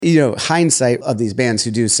Hindsight of these bands who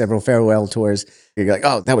do several farewell tours, you're like,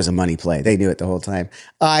 oh, that was a money play. They knew it the whole time.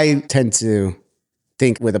 I tend to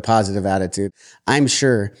think with a positive attitude. I'm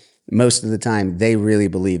sure most of the time they really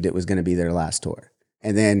believed it was going to be their last tour.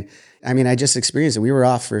 And then, I just experienced it. We were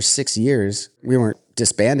off for 6 years. We weren't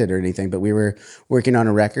disbanded or anything, but we were working on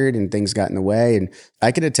a record and things got in the way. And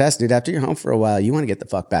I could attest, dude, after you're home for a while, you want to get the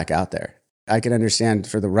fuck back out there. I can understand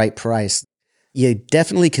for the right price. You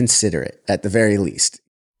definitely consider it at the very least.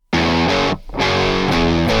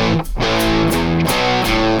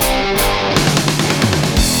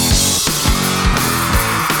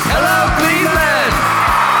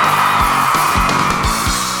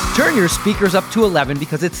 Turn your speakers up to 11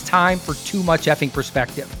 because it's time for Too Much Effing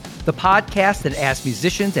Perspective, the podcast that asks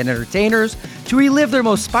musicians and entertainers to relive their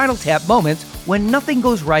most Spinal Tap moments when nothing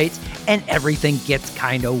goes right and everything gets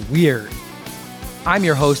kind of weird. I'm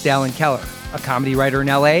your host, Alan Keller, a comedy writer in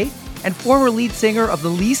LA and former lead singer of the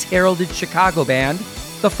least heralded Chicago band,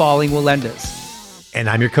 The Falling Willendas. And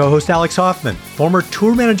I'm your co-host, Alex Hoffman, former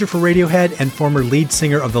tour manager for Radiohead and former lead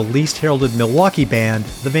singer of the least heralded Milwaukee band,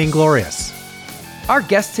 The Vainglorious. Our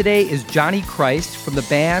guest today is Johnny Christ from the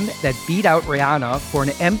band that beat out Rihanna for an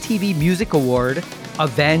MTV Music Award,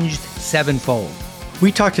 Avenged Sevenfold.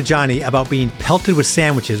 We talked to Johnny about being pelted with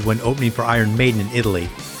sandwiches when opening for Iron Maiden in Italy,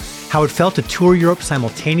 how it felt to tour Europe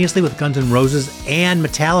simultaneously with Guns N' Roses and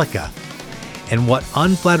Metallica, and what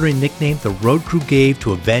unflattering nickname the road crew gave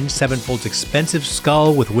to Avenged Sevenfold's expensive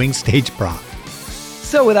skull with wing stage prop.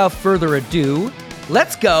 So without further ado,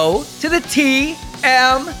 let's go to the TME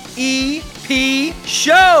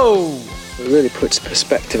show. It really puts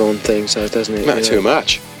perspective on things, doesn't it? Not too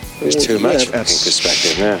much. There's too much fucking that's...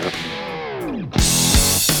 perspective now.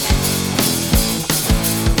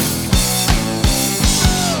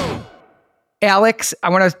 Alex, I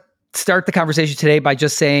want to start the conversation today by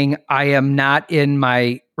just saying I am not in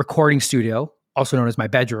my recording studio, also known as my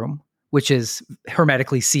bedroom, which is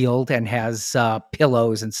hermetically sealed and has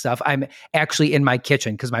pillows and stuff. I'm actually in my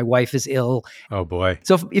kitchen because my wife is ill. Oh, boy.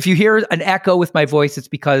 So if you hear an echo with my voice, it's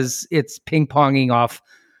because it's ping-ponging off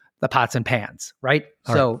the pots and pans, right?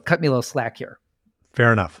 So cut me a little slack here.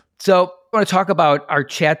 Fair enough. So I want to talk about our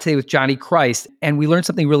chat today with Johnny Christ, and we learned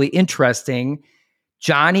something really interesting.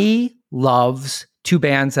 Johnny loves two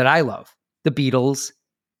bands that I love, the Beatles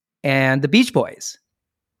and the Beach Boys.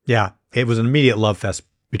 Yeah, it was an immediate love fest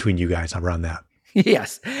between you guys around that.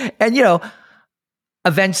 Yes. And,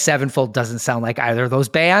 Avenged Sevenfold doesn't sound like either of those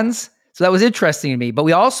bands. So that was interesting to me. But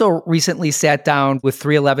we also recently sat down with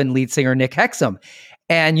 311 lead singer Nick Hexum.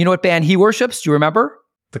 And you know what band he worships? Do you remember?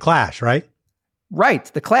 The Clash, right? Right,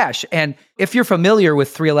 The Clash. And if you're familiar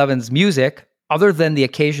with 311's music, other than the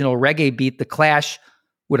occasional reggae beat The Clash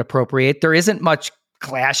would appropriate, there isn't much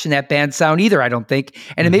Clash in that band sound either, I don't think.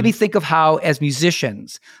 And it made me think of how, as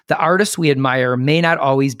musicians, the artists we admire may not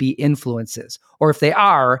always be influences. Or if they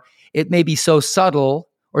are, it may be so subtle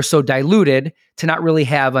or so diluted to not really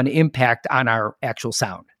have an impact on our actual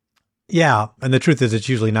sound. Yeah. And the truth is, it's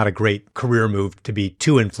usually not a great career move to be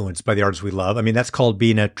too influenced by the artists we love. I mean, that's called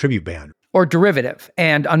being a tribute band. Or derivative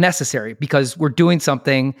and unnecessary because we're doing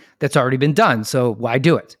something that's already been done. So why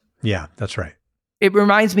do it? Yeah, that's right. It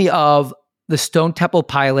reminds me of the Stone Temple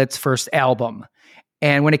Pilots' first album.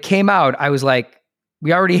 And when it came out, I was like,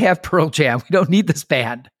 we already have Pearl Jam. We don't need this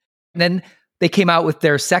band. And then they came out with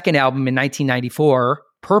their second album in 1994,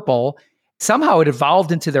 Purple. Somehow it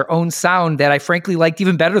evolved into their own sound that I frankly liked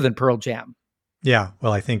even better than Pearl Jam. Yeah,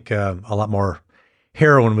 well, I think a lot more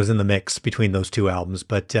heroin was in the mix between those two albums.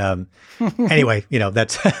 But anyway,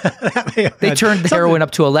 that's... They turned the heroin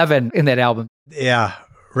up to 11 in that album. Yeah,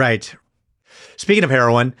 right. Speaking of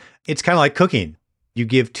heroin, it's kind of like cooking. You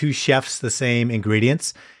give two chefs the same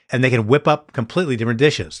ingredients and they can whip up completely different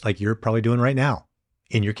dishes like you're probably doing right now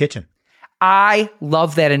in your kitchen. I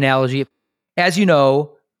love that analogy. As you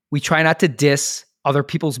know, we try not to diss other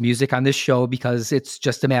people's music on this show because it's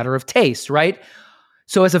just a matter of taste, right?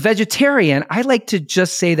 So as a vegetarian, I like to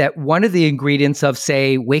just say that one of the ingredients of,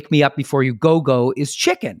 say, Wake Me Up Before You Go is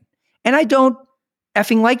chicken. And I don't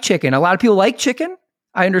effing like chicken. A lot of people like chicken.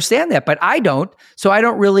 I understand that, but I don't. So I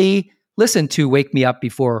don't really listen to Wake Me Up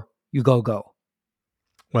Before You Go.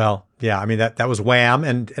 Well, yeah, I mean, that was Wham.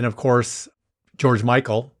 And of course, George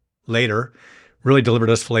Michael later really delivered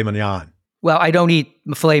us filet mignon. Well, I don't eat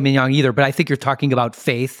filet mignon either, but I think you're talking about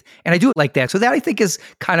faith. And I do it like that. So that I think is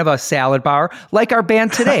kind of a salad bar, like our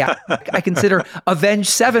band today. I consider Avenged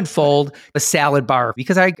Sevenfold a salad bar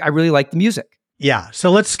because I really like the music. Yeah. So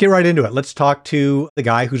let's get right into it. Let's talk to the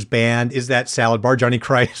guy whose band is that salad bar, Johnny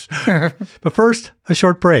Christ. But first, a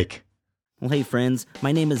short break. Well, hey friends,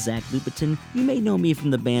 my name is Zach Lupitin. You may know me from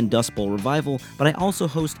the band Dust Bowl Revival, but I also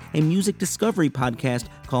host a music discovery podcast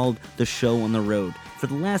called The Show on the Road. For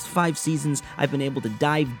the last 5 seasons, I've been able to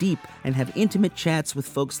dive deep and have intimate chats with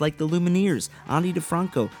folks like the Lumineers, Ani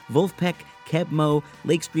DeFranco, Wolfpack, Keb Mo,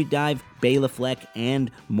 Lake Street Dive, Bela Fleck, and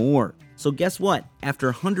more. So guess what? After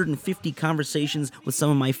 150 conversations with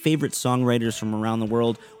some of my favorite songwriters from around the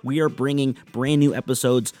world, we are bringing brand new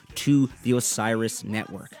episodes to the Osiris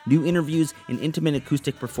Network. New interviews and intimate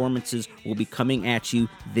acoustic performances will be coming at you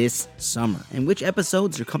this summer. And which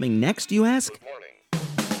episodes are coming next, you ask?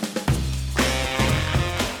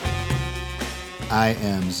 I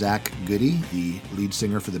am Zach Goody, the lead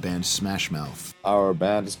singer for the band Smash Mouth. Our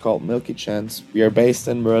band is called Milky Chance. We are based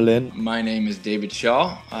in Berlin. My name is David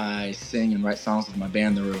Shaw. I sing and write songs with my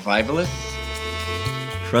band, The Revivalists.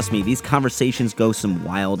 Trust me, these conversations go some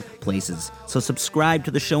wild places. So subscribe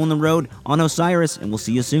to The Show on the Road on Osiris, and we'll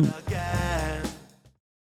see you soon.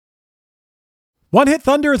 One Hit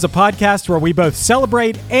Thunder is a podcast where we both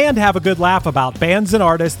celebrate and have a good laugh about bands and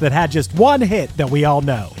artists that had just one hit that we all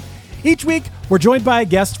know. Each week, we're joined by a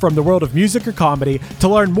guest from the world of music or comedy to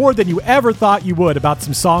learn more than you ever thought you would about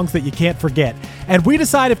some songs that you can't forget. And we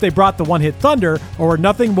decide if they brought the one-hit thunder or were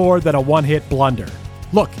nothing more than a one-hit blunder.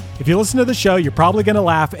 Look, if you listen to the show, you're probably going to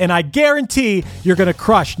laugh, and I guarantee you're going to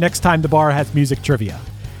crush next time the bar has music trivia.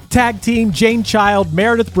 Tag Team, Jane Child,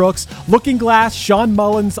 Meredith Brooks, Looking Glass, Sean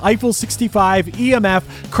Mullins, Eiffel 65,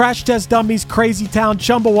 EMF, Crash Test Dummies, Crazy Town,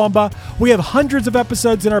 Chumbawamba. We have hundreds of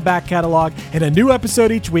episodes in our back catalog and a new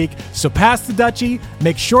episode each week, so pass the Dutchie,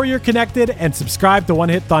 make sure you're connected, and subscribe to One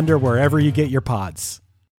Hit Thunder wherever you get your pods.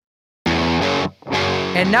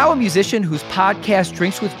 And now a musician whose podcast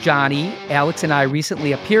Drinks with Johnny, Alex and I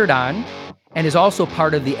recently appeared on, and is also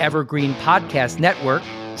part of the Evergreen Podcast Network,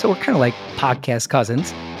 so we're kind of like podcast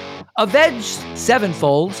cousins. Avenged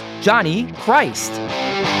Sevenfold's Johnny Christ.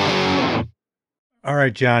 All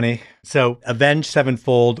right, Johnny. So Avenged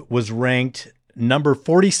Sevenfold was ranked number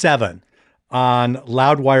 47 on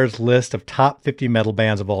Loudwire's list of top 50 metal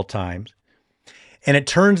bands of all time. And it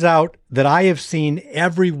turns out that I have seen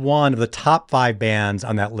every one of the top 5 bands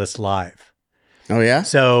on that list live. Oh, yeah?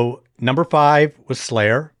 So number 5 was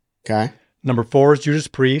Slayer. Okay. Number 4 is Judas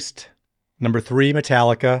Priest. Number 3,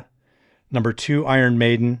 Metallica. Number 2, Iron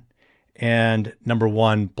Maiden. And number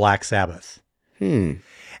 1, Black Sabbath. And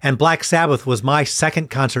Black Sabbath was my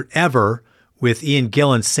second concert ever with Ian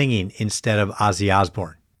Gillan singing instead of Ozzy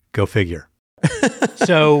Osbourne. Go figure.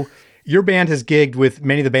 So your band has gigged with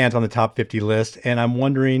many of the bands on the top 50 list, and I'm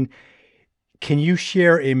wondering, can you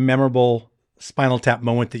share a memorable Spinal Tap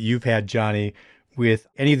moment that you've had, Johnny, with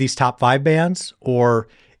any of these top 5 bands or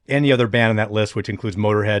any other band on that list, which includes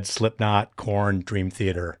Motorhead, Slipknot, Korn, Dream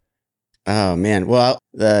Theater? Oh, man. Well,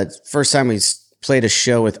 the first time we played a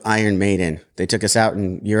show with Iron Maiden, they took us out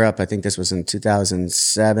in Europe. I think this was in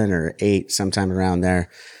 2007 or 8, sometime around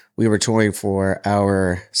there. We were touring for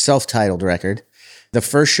our self-titled record. The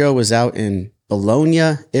first show was out in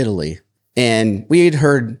Bologna, Italy. And we had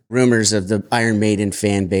heard rumors of the Iron Maiden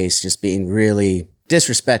fan base just being really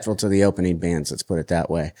disrespectful to the opening bands, let's put it that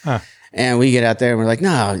way. And we get out there and we're like,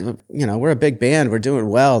 no, we're a big band. We're doing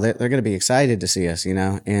well. They're going to be excited to see us,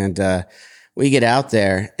 And we get out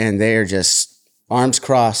there and they're just arms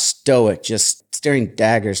crossed, stoic, just staring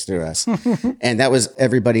daggers through us. And that was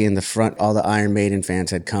everybody in the front. All the Iron Maiden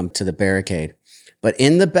fans had come to the barricade. But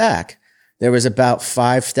in the back, there was about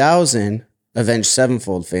 5,000 Avenged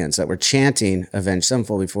Sevenfold fans that were chanting Avenged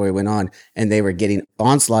Sevenfold before we went on, and they were getting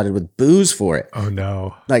onslaughted with booze for it. Oh,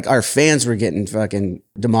 no. Like, our fans were getting fucking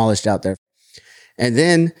demolished out there. And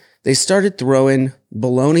then they started throwing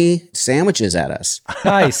bologna sandwiches at us.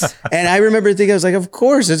 Nice. And I remember thinking, I was like, of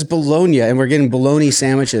course, it's Bologna, and we're getting bologna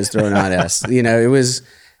sandwiches thrown at us. It was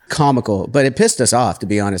comical, but it pissed us off, to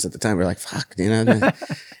be honest, at the time. We're like, fuck,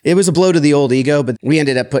 it was a blow to the old ego, but we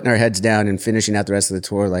ended up putting our heads down and finishing out the rest of the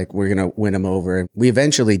tour like we're going to win them over. And we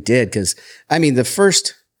eventually did, because, the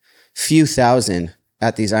first few thousand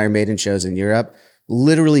at these Iron Maiden shows in Europe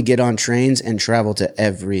literally get on trains and travel to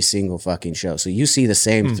every single fucking show. So you see the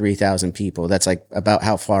same 3,000 people. That's like about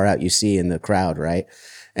how far out you see in the crowd, right?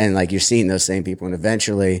 And like you're seeing those same people, and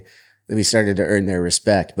eventually we started to earn their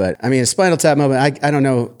respect. But a Spinal Tap moment, I don't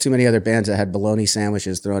know too many other bands that had bologna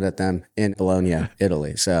sandwiches thrown at them in Bologna,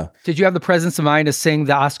 Italy. So Did you have the presence of mind to sing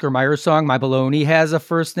the Oscar Mayer song, My Bologna Has a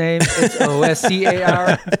First Name? It's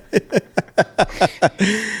Oscar.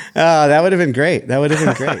 Oh, that would have been great.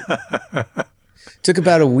 Took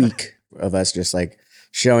about a week of us just like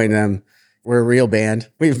showing them we're a real band.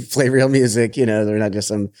 We play real music. They're not just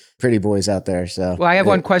some pretty boys out there. So, well, I have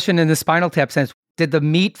one question in the Spinal Tap sense. Did the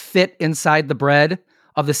meat fit inside the bread?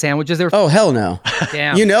 of the sandwiches there? Oh, hell no.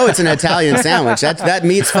 Damn. You know it's an Italian sandwich. That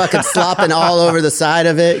meat's fucking slopping all over the side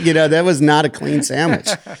of it. You know, that was not a clean sandwich.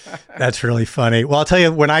 That's really funny. Well, I'll tell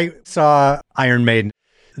you, when I saw Iron Maiden,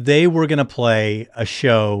 they were going to play a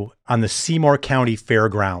show on the Seymour County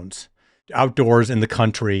Fairgrounds, outdoors in the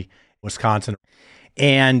country, Wisconsin.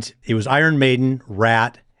 And it was Iron Maiden,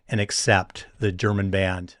 Rat, and Accept, the German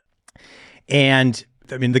band. And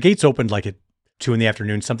I mean, the gates opened like at 2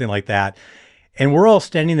 p.m, something like that. And we're all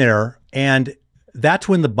standing there, and that's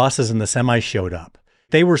when the buses and the semis showed up.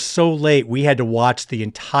 They were so late, we had to watch the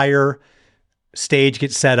entire stage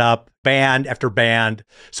get set up, band after band.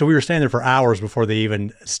 So we were standing there for hours before they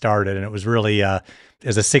even started. And it was really, as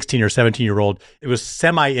a 16 or 17-year-old, it was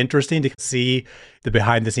semi-interesting to see the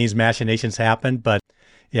behind-the-scenes machinations happen. But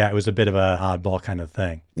yeah, it was a bit of a oddball kind of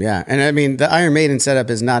thing. Yeah. And I mean, the Iron Maiden setup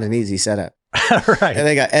is not an easy setup. Right. And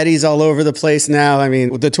they got Eddies all over the place now. I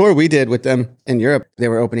mean, the tour we did with them in Europe, they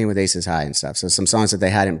were opening with Aces High and stuff. So some songs that they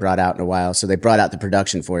hadn't brought out in a while. So they brought out the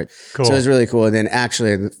production for it. Cool. So it was really cool. And then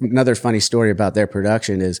actually another funny story about their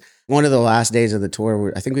production is one of the last days of the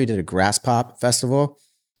tour, I think we did a Grass Pop festival,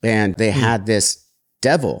 and they had this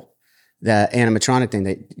devil, that animatronic thing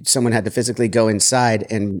that someone had to physically go inside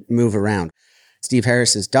and move around. Steve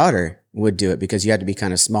Harris's daughter would do it because you had to be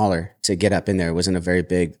kind of smaller to get up in there. It wasn't a very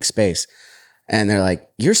big space. And they're like,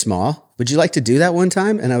 "You're small. Would you like to do that one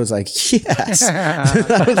time?" And I was like, "Yes,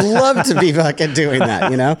 I would love to be fucking doing that,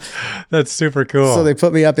 you know?" That's super cool. So they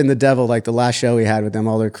put me up in the devil, like the last show we had with them,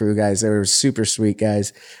 all their crew guys. They were super sweet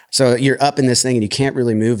guys. So you're up in this thing and you can't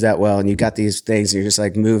really move that well. And you got these things, and you're just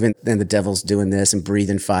like moving, and the devil's doing this and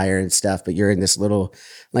breathing fire and stuff. But you're in this little,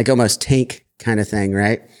 like almost tank kind of thing,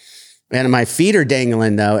 right? And my feet are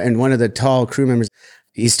dangling though. And one of the tall crew members,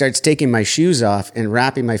 he starts taking my shoes off and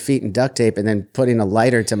wrapping my feet in duct tape and then putting a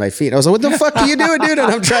lighter to my feet. I was like, "What the fuck are you doing, dude?" And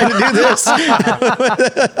I'm trying to do this.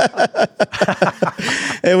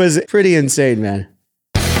 It was pretty insane, man.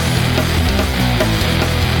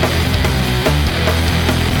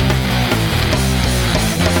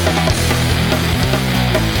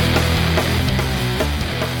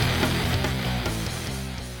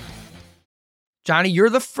 Johnny, you're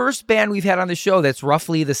the first band we've had on the show that's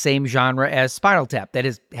roughly the same genre as Spinal Tap, that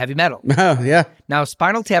is heavy metal. Oh, yeah. Now,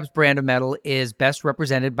 Spinal Tap's brand of metal is best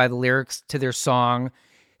represented by the lyrics to their song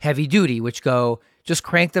Heavy Duty, which go, "Just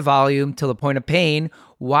crank the volume till the point of pain.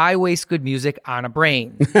 Why waste good music on a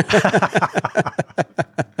brain?"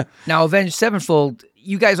 Now, Avenged Sevenfold,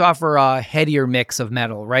 you guys offer a headier mix of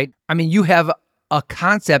metal, right? I mean, you have a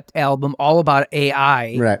concept album all about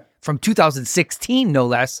AI. Right. From 2016, no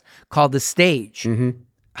less, called The Stage. Mm-hmm.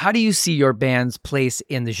 How do you see your band's place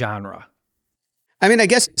in the genre? I mean, I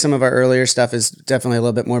guess some of our earlier stuff is definitely a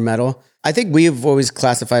little bit more metal. I think we've always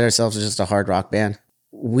classified ourselves as just a hard rock band.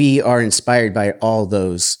 We are inspired by all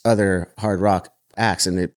those other hard rock acts,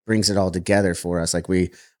 and it brings it all together for us. Like,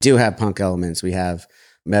 we do have punk elements. We have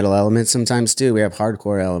metal elements sometimes too. We have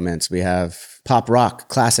hardcore elements. We have pop rock,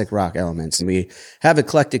 classic rock elements. And we have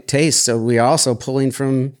eclectic tastes. So we are also pulling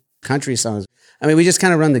from country songs. I mean, we just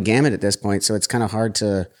kind of run the gamut at this point. So it's kind of hard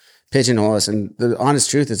to pigeonhole us. And the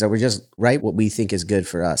honest truth is that we just write what we think is good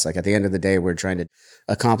for us. Like, at the end of the day, we're trying to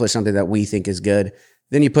accomplish something that we think is good.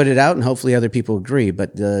 Then you put it out and hopefully other people agree.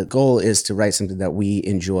 But the goal is to write something that we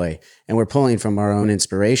enjoy. And we're pulling from our own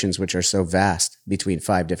inspirations, which are so vast between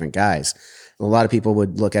 5 different guys. A lot of people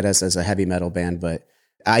would look at us as a heavy metal band, but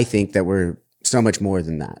I think that we're so much more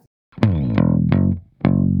than that.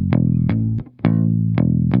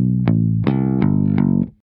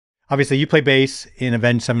 Obviously, you play bass in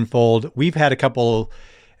Avenged Sevenfold. We've had a couple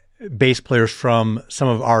bass players from some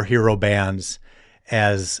of our hero bands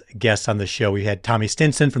as guests on the show. We had Tommy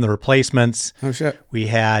Stinson from The Replacements. Oh, shit. We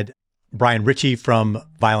had Brian Ritchie from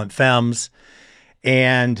Violent Femmes.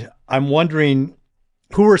 And I'm wondering,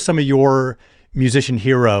 who are some of your musician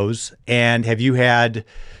heroes, and have you had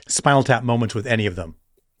Spinal Tap moments with any of them?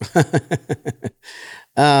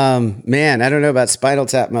 Man, I don't know about Spinal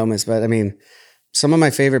Tap moments, but I mean, some of my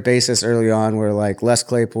favorite bassists early on were like Les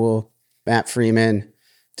Claypool, Matt Freeman,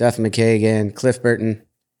 Duff McKagan, Cliff Burton,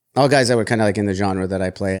 all guys that were kind of like in the genre that I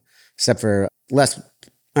play, except for Les.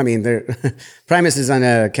 I mean, Primus is on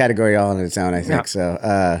a category all on its own, I think.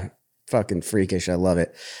 Yeah. So fucking freakish. I love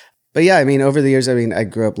it. But yeah, I mean, over the years, I mean, I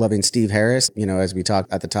grew up loving Steve Harris, you know, as we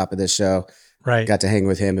talked at the top of this show. Right. Got to hang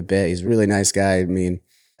with him a bit. He's a really nice guy. I mean,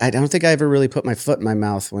 I don't think I ever really put my foot in my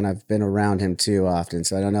mouth when I've been around him too often.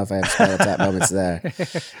 So I don't know if I have Spinal Tap moments there.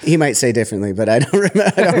 He might say differently, but I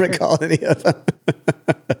don't recall any of them.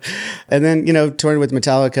 And then, touring with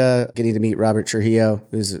Metallica, getting to meet Robert Trujillo,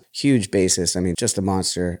 who's a huge bassist. I mean, just a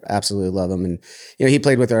monster. Absolutely love him. And, he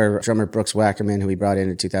played with our drummer, Brooks Wackerman, who we brought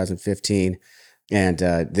in 2015. And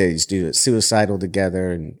they used to do Suicidal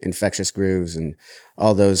together and Infectious Grooves and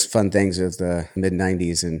all those fun things of the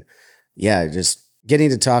mid-90s. And yeah, just getting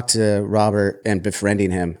to talk to Robert and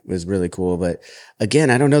befriending him was really cool. But again,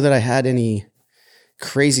 I don't know that I had any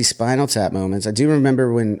crazy Spinal Tap moments. I do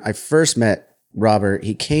remember when I first met Robert,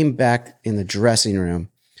 he came back in the dressing room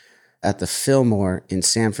at the Fillmore in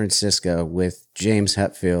San Francisco with James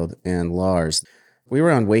Hetfield and Lars. We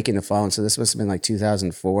were on Waking the Fallen, so this must have been like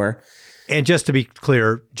 2004. And just to be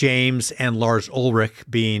clear, James and Lars Ulrich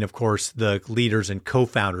being, of course, the leaders and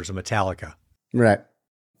co-founders of Metallica. Right.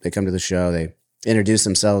 They come to the show. They introduce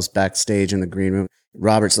themselves backstage in the green room.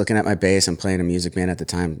 Robert's looking at my bass. I'm playing a Music Man at the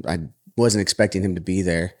time. I wasn't expecting him to be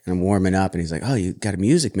there. And I'm warming up, and he's like, "Oh, you got a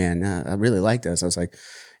Music Man? I really like this." I was like,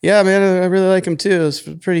 "Yeah, man, I really like him too. It's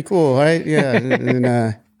pretty cool, right?" Yeah.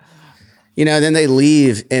 Then they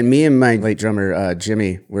leave, and me and my late drummer,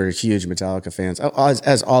 Jimmy, were huge Metallica fans,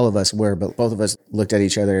 as all of us were, but both of us looked at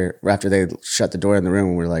each other after they shut the door in the room,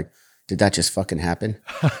 and we're like, did that just fucking happen?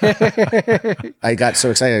 I got so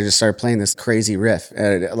excited, I just started playing this crazy riff.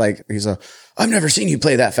 And he's like, "I've never seen you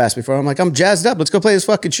play that fast before." I'm like, "I'm jazzed up. Let's go play this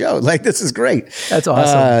fucking show. Like, this is great." That's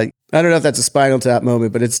awesome. I don't know if that's a Spinal Tap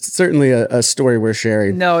moment, but it's certainly a story we're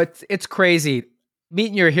sharing. No, it's crazy.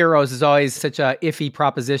 Meeting your heroes is always such a iffy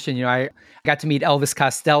proposition. I got to meet Elvis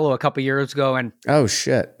Costello a couple years ago, and oh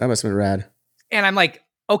shit, that must have been rad. And I'm like,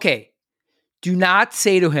 okay, do not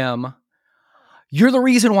say to him, "You're the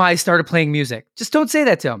reason why I started playing music." Just don't say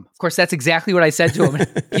that to him. Of course, that's exactly what I said to him.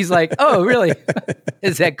 He's like, "Oh, really?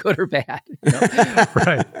 Is that good or bad?"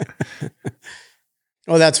 Right.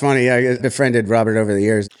 Oh, that's funny. I befriended Robert over the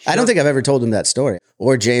years. Sure. I don't think I've ever told him that story.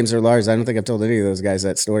 Or James or Lars. I don't think I've told any of those guys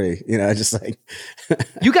that story. Just like...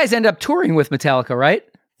 You guys end up touring with Metallica, right?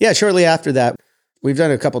 Yeah, shortly after that. We've done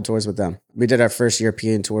a couple tours with them. We did our first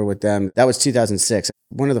European tour with them. That was 2006.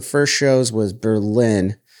 One of the first shows was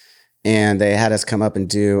Berlin, and they had us come up and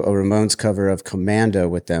do a Ramones cover of Commando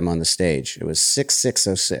with them on the stage. It was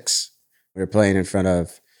 6606. We were playing in front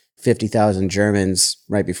of 50,000 Germans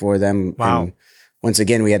right before them. Wow. And once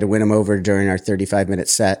again, we had to win them over during our 35-minute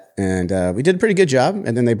set, and we did a pretty good job.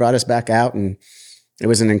 And then they brought us back out, and it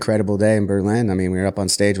was an incredible day in Berlin. I mean, we were up on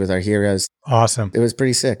stage with our heroes. Awesome. It was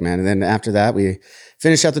pretty sick, man. And then after that, we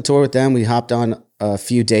finished out the tour with them. We hopped on a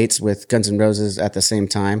few dates with Guns N' Roses at the same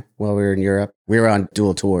time while we were in Europe. We were on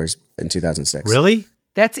dual tours in 2006. Really?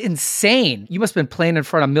 That's insane. You must have been playing in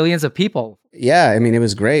front of millions of people. Yeah, I mean, it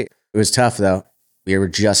was great. It was tough, though. We were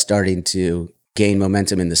just starting to gain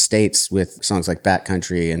momentum in the States with songs like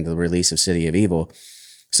Backcountry and the release of City of Evil.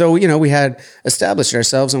 So, we had established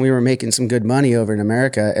ourselves and we were making some good money over in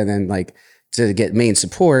America. And then to get main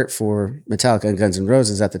support for Metallica and Guns N'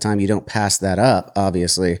 Roses at the time, you don't pass that up,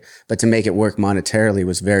 obviously. But to make it work monetarily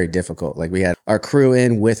was very difficult. Like, we had our crew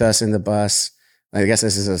in with us in the bus. I guess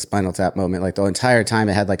this is a Spinal Tap moment. Like, the entire time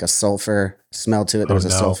it had like a sulfur smell to it. There was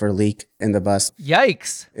a sulfur leak in the bus.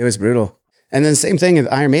 Yikes. It was brutal. And then same thing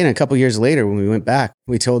with Iron Maiden a couple years later when we went back.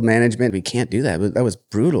 We told management we can't do that. That was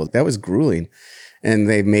brutal. That was grueling. And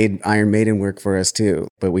they made Iron Maiden work for us too.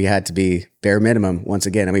 But we had to be bare minimum once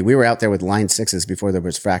again. I mean, we were out there with line 6s before there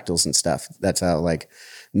was fractals and stuff. That's how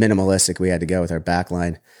minimalistic we had to go with our back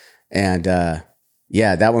line. And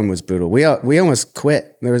yeah, that one was brutal. We almost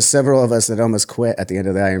quit. There was several of us that almost quit at the end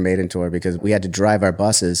of the Iron Maiden tour because we had to drive our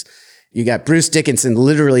buses. You got Bruce Dickinson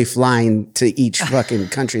literally flying to each fucking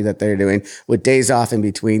country that they're doing with days off in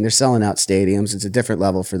between. They're selling out stadiums. It's a different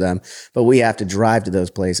level for them. But we have to drive to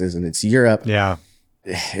those places, and it's Europe. Yeah.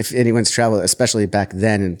 If anyone's traveled, especially back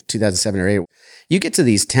then in 2007 or 8, you get to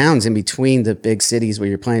these towns in between the big cities where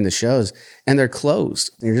you're playing the shows, and they're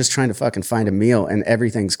closed. You're just trying to fucking find a meal, and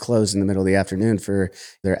everything's closed in the middle of the afternoon for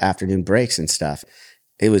their afternoon breaks and stuff.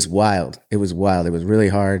 It was wild. It was wild. It was really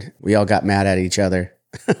hard. We all got mad at each other.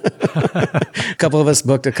 A couple of us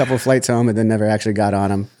booked a couple of flights home and then never actually got on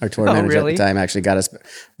them. Our tour manager at the time actually got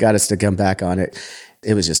us to come back on it.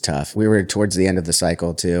 It was just tough. We were towards the end of the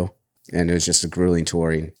cycle too, and it was just a grueling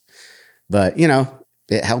touring. But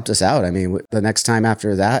it helped us out. I mean, the next time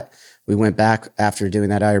after that, we went back after doing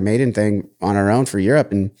that Iron Maiden thing on our own for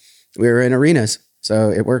Europe, and we were in arenas,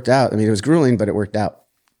 so it worked out. I mean, it was grueling, but it worked out.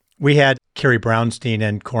 We had Carrie Brownstein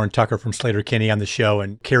and Corin Tucker from Slater-Kinney on the show,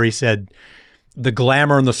 and Carrie said, "The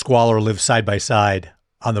glamour and the squalor live side by side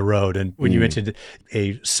on the road. And when you mentioned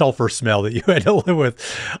a sulfur smell that you had to live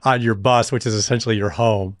with on your bus, which is essentially your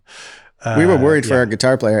home. We were worried for our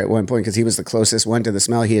guitar player at one point because he was the closest one to the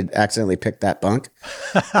smell. He had accidentally picked that bunk.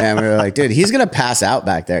 And we were like, dude, he's going to pass out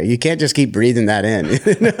back there. You can't just keep breathing that in.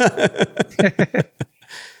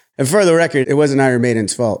 And for the record, it wasn't Iron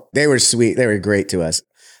Maiden's fault. They were sweet. They were great to us.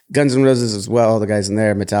 Guns N' Roses as well, the guys in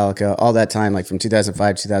there, Metallica, all that time, like from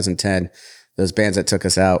 2005, 2010, those bands that took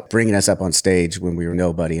us out, bringing us up on stage when we were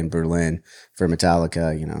nobody in Berlin for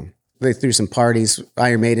Metallica, you know. They threw some parties.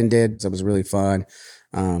 Iron Maiden did. So it was really fun.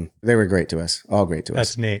 They were great to us. All great to us.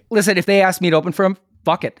 That's neat. Listen, if they asked me to open for them,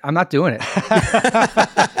 fuck it. I'm not doing it.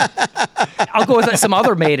 I'll go with some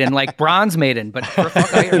other Maiden, like Bronze Maiden, but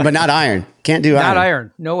but not Iron. Can't do Iron. Not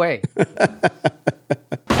Iron. No way.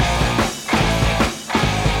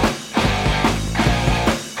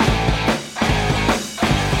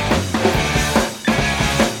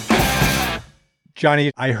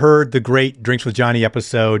 Johnny, I heard the great Drinks with Johnny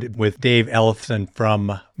episode with Dave Ellefson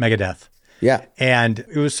from Megadeth. Yeah. And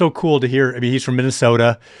it was so cool to hear. I mean, he's from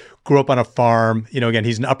Minnesota, grew up on a farm. You know, again,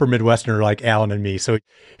 he's an upper Midwesterner like Alan and me. So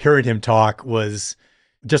hearing him talk was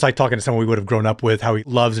just like talking to someone we would have grown up with, how he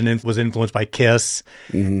loves and was influenced by Kiss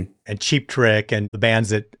and Cheap Trick and the bands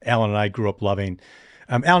that Alan and I grew up loving.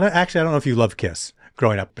 Alan, actually, I don't know if you loved Kiss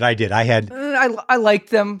growing up, but I did. I had... I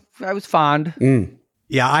liked them. I was fond.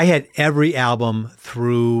 Yeah, I had every album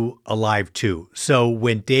through Alive 2. So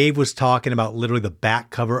when Dave was talking about literally the back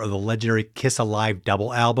cover of the legendary Kiss Alive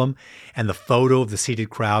double album and the photo of the seated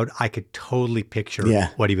crowd, I could totally picture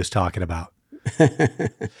what he was talking about.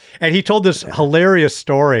 And he told this hilarious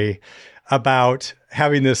story about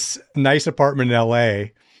having this nice apartment in LA.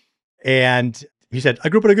 And he said, I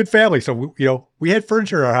grew up in a good family. So, we had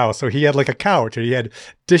furniture in our house. So he had like a couch and he had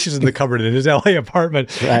dishes in the cupboard in his LA apartment.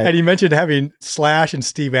 Right. And he mentioned having Slash and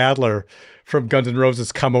Steve Adler from Guns N'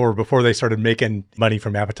 Roses come over before they started making money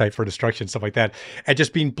from Appetite for Destruction, stuff like that. And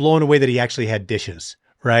just being blown away that he actually had dishes,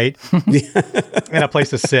 right? And a place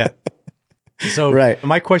to sit. So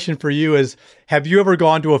my question for you is, have you ever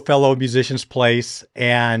gone to a fellow musician's place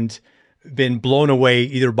and been blown away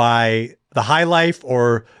either by the high life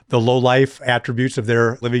or the low life attributes of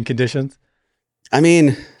their living conditions? I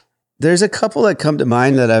mean, there's a couple that come to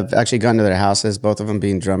mind that I've actually gone to their houses, both of them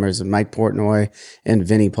being drummers, Mike Portnoy and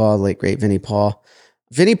Vinnie Paul, late great Vinnie Paul.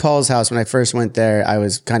 Vinnie Paul's house, when I first went there, I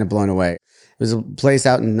was kind of blown away. It was a place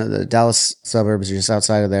out in the Dallas suburbs, just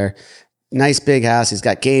outside of there. Nice big house. He's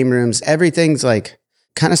got game rooms. Everything's like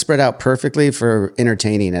kind of spread out perfectly for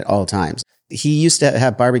entertaining at all times. He used to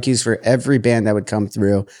have barbecues for every band that would come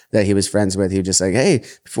through that he was friends with. He would just like, hey,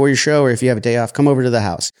 before your show, or if you have a day off, come over to the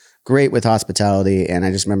house. Great with hospitality. And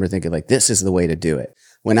I just remember thinking like, this is the way to do it.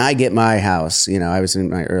 When I get my house, I was in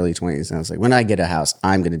my early 20s and I was like, when I get a house,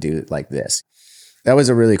 I'm going to do it like this. That was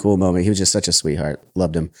a really cool moment. He was just such a sweetheart.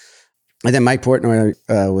 Loved him. And then Mike Portnoy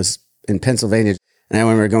was in Pennsylvania. And I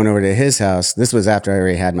remember going over to his house. This was after I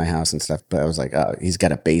already had my house and stuff. But I was like, oh, he's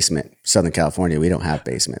got a basement. Southern California, we don't have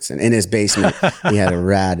basements. And in his basement, he had a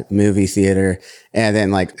rad movie theater and then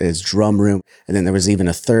like his drum room. And then there was even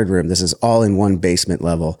a third room. This is all in one basement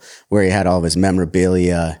level where he had all of his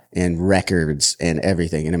memorabilia and records and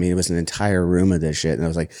everything. And I mean, it was an entire room of this shit. And I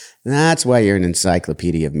was like, that's why you're an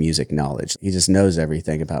encyclopedia of music knowledge. He just knows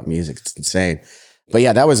everything about music. It's insane. But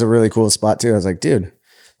yeah, that was a really cool spot too. I was like, dude,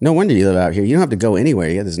 no wonder you live out here. You don't have to go anywhere.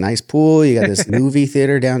 You got this nice pool. You got this movie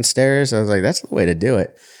theater downstairs. I was like, that's the way to do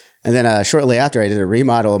it. And then shortly after, I did a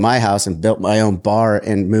remodel of my house and built my own bar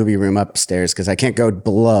and movie room upstairs because I can't go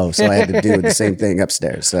below. So I had to do the same thing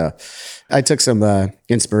upstairs. So I took some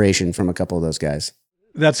inspiration from a couple of those guys.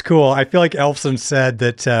 That's cool. I feel like Elfson said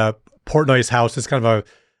that Portnoy's house is kind of a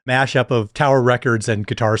mashup of Tower Records and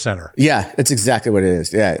Guitar Center. Yeah, it's exactly what it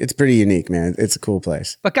is. Yeah, it's pretty unique, man. It's a cool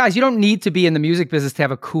place. But guys, you don't need to be in the music business to have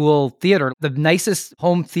a cool theater. The nicest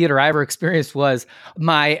home theater I ever experienced was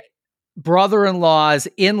my brother-in-law's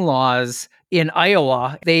in-laws in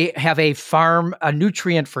Iowa. They have a farm, a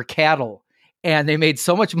nutrient for cattle, and they made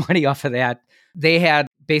so much money off of that. They had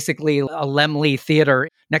basically a Lemley theater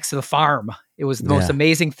next to the farm. It was the most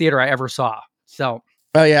amazing theater I ever saw. So...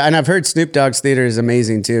 Oh yeah, and I've heard Snoop Dogg's theater is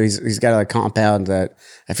amazing too. He's got a compound that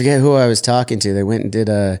I forget who I was talking to. They went and did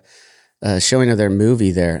a showing of their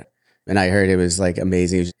movie there, and I heard it was like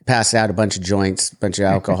amazing. He passed out a bunch of joints, a bunch of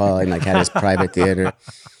alcohol, and like had his private theater.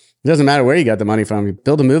 It doesn't matter where you got the money from. You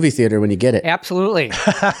build a movie theater when you get it. Absolutely,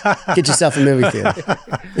 get yourself a movie theater.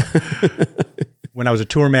 When I was a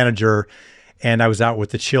tour manager. And I was out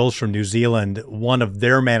with the Chills from New Zealand. One of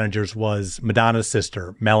their managers was Madonna's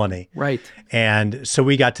sister, Melanie. Right. And so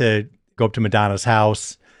we got to go up to Madonna's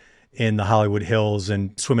house in the Hollywood Hills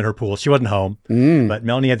and swim in her pool. She wasn't home, but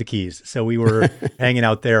Melanie had the keys. So we were hanging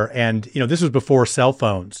out there. And, this was before cell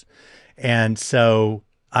phones. And so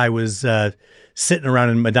I was sitting around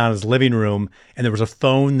in Madonna's living room, and there was a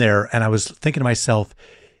phone there. And I was thinking to myself,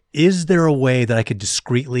 is there a way that I could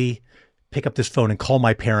discreetly pick up this phone and call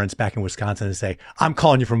my parents back in Wisconsin and say, I'm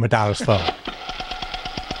calling you from Madonna's phone?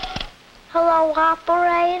 Hello,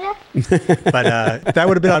 operator. But that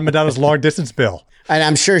would have been on Madonna's long distance bill. And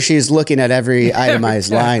I'm sure she's looking at every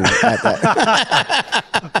itemized line at that.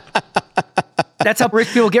 That's how rich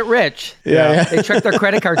people get rich. Yeah. They check their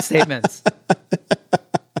credit card statements.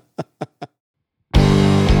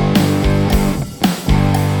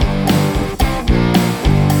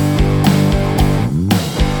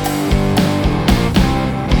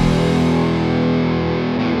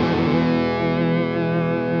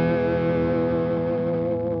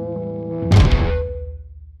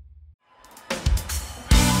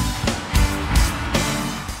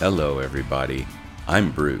 Hello, everybody.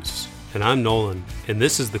 I'm Bruce. And I'm Nolan, and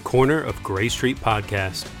this is the Corner of Gray Street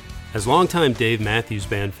podcast. As longtime Dave Matthews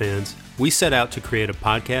Band fans, we set out to create a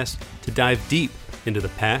podcast to dive deep into the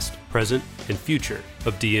past, present, and future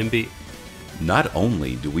of DMB. Not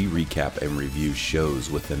only do we recap and review shows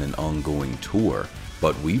within an ongoing tour,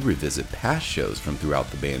 but we revisit past shows from throughout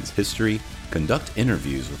the band's history, conduct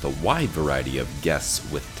interviews with a wide variety of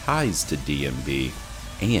guests with ties to DMB,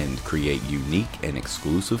 and create unique and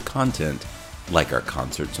exclusive content like our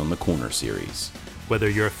Concerts on the Corner series.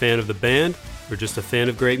 Whether you're a fan of the band or just a fan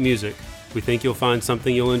of great music, we think you'll find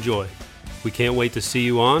something you'll enjoy. We can't wait to see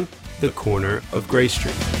you on The Corner of Gray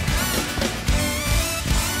Street.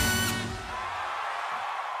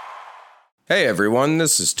 Hey everyone,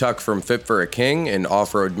 this is Tuck from Fit for a King, an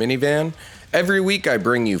off-road minivan. Every week I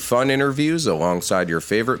bring you fun interviews alongside your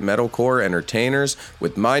favorite metalcore entertainers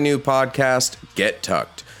with my new podcast, Get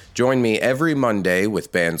Tucked. Join me every Monday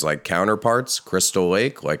with bands like Counterparts, Crystal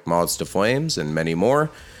Lake, like Moths to Flames, and many more.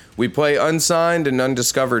 We play unsigned and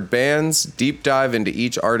undiscovered bands, deep dive into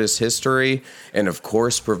each artist's history, and of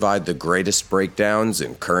course provide the greatest breakdowns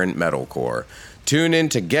in current metalcore. Tune in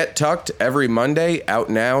to Get Tucked every Monday, out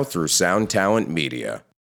now through Sound Talent Media.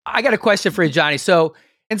 I got a question for you, Johnny. So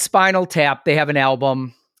in Spinal Tap, they have an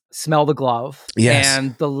album, Smell the Glove. Yes.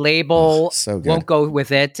 And the label so good. won't go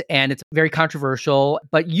with it, and it's very controversial.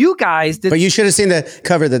 But you guys did... But you should have seen the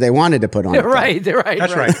cover that they wanted to put on it. Right.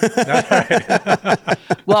 That's right.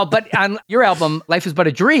 Well, but on your album, Life is But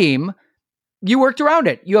a Dream, you worked around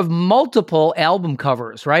it. You have multiple album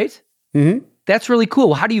covers, right? Mm-hmm. That's really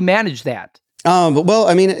cool. How do you manage that? Well,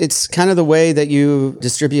 I mean, it's kind of the way that you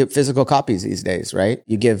distribute physical copies these days, right?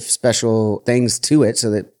 You give special things to it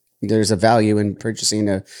so that there's a value in purchasing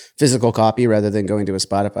a physical copy rather than going to a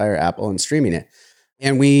Spotify or Apple and streaming it.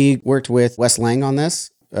 And we worked with Wes Lang on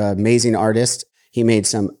this, amazing artist. He made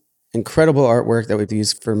some incredible artwork that we've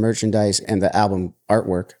used for merchandise and the album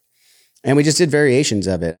artwork. And we just did variations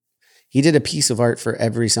of it. He did a piece of art for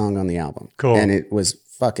every song on the album. Cool. And it was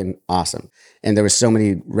fucking awesome. And there were so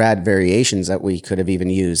many rad variations that we could have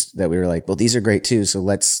even used that we were like, well, these are great too. So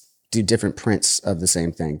let's do different prints of the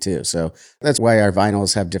same thing too. So that's why our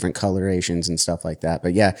vinyls have different colorations and stuff like that.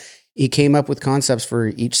 But yeah, he came up with concepts for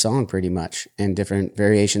each song pretty much and different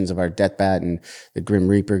variations of our Death Bat and the Grim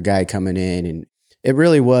Reaper guy coming in. And it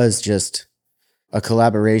really was just a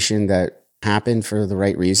collaboration that happened for the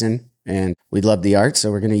right reason. And we love the art, so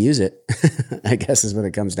we're going to use it, I guess is what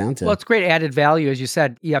it comes down to. Well, it's great added value. As you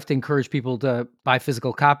said, you have to encourage people to buy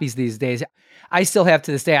physical copies these days. I still have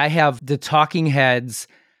to this day, I have the Talking Heads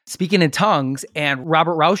Speaking in Tongues, and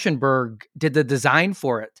Robert Rauschenberg did the design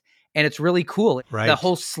for it. And it's really cool. Right. The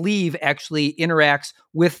whole sleeve actually interacts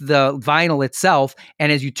with the vinyl itself.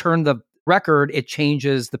 And as you turn the record, it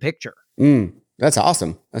changes the picture. That's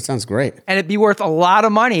awesome. That sounds great. And it'd be worth a lot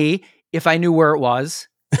of money if I knew where it was.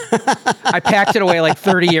 I packed it away like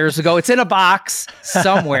 30 years ago. It's in a box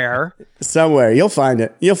somewhere. Somewhere. You'll find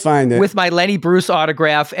it. You'll find it. With my Lenny Bruce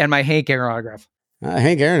autograph and my Hank Aaron autograph.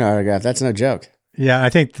 Hank Aaron autograph. That's no joke. Yeah, I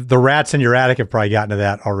think the rats in your attic have probably gotten to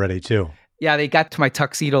that already too. Yeah, they got to my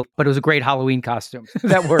tuxedo, but it was a great Halloween costume.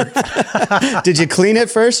 That worked. Did you clean it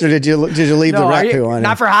first, or did you leave the rat poo on it?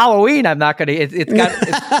 Not for Halloween. I'm not going to. It's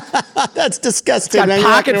got. That's disgusting. It's got a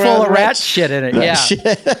pocket full of rat shit in it. Yeah. Shit.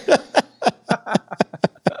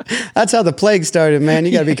 That's how the plague started, man.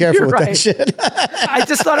 You got to be careful with that shit. I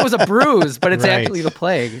just thought it was a bruise, but it's actually the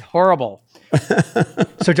plague. Horrible.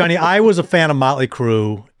 So, Johnny, I was a fan of Motley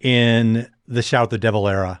Crue in the Shout the Devil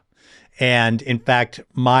era. And in fact,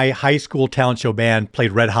 my high school talent show band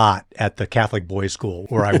played Red Hot at the Catholic boys' school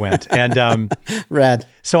where I went. And Rad.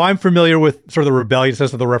 So I'm familiar with sort of the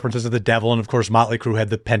rebelliousness of the references of the devil. And of course, Motley Crue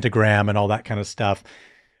had the pentagram and all that kind of stuff.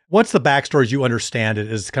 What's the backstory as you understand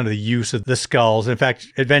it is kind of the use of the skulls? In fact,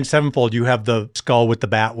 Avenged Sevenfold, you have the skull with the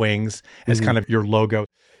bat wings as kind of your logo.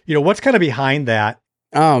 What's kind of behind that?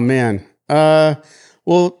 Oh, man.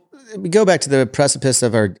 Well, we go back to the precipice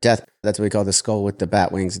of our death. That's what we call the skull with the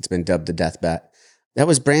bat wings. It's been dubbed the Death Bat. That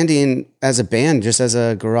was branding as a band, just as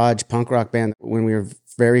a garage punk rock band when we were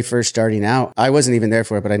very first starting out. I wasn't even there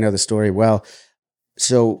for it, but I know the story well.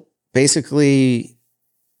 So basically,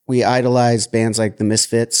 we idolized bands like the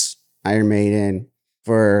Misfits, Iron Maiden,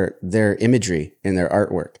 for their imagery and their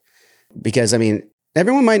artwork. Because, I mean,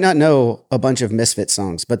 everyone might not know a bunch of Misfits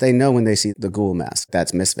songs, but they know when they see the ghoul mask,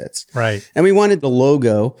 that's Misfits. Right. And we wanted the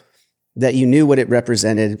logo that you knew what it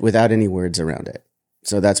represented without any words around it.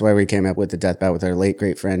 So that's why we came up with the Death Bat with our late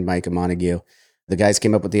great friend, Micah Montague. The guys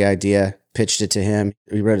came up with the idea, pitched it to him.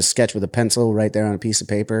 We wrote a sketch with a pencil right there on a piece of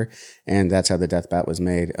paper, and that's how the Death Bat was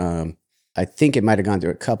made. I think it might have gone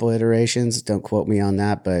through a couple iterations. Don't quote me on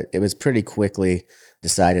that, but it was pretty quickly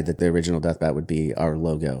decided that the original Death Bat would be our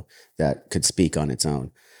logo that could speak on its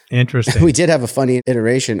own. Interesting. We did have a funny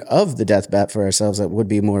iteration of the Death Bat for ourselves that would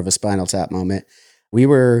be more of a Spinal Tap moment. We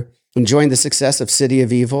were enjoying the success of City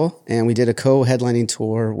of Evil, and we did a co-headlining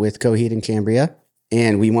tour with Coheed and Cambria,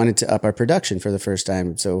 and we wanted to up our production for the first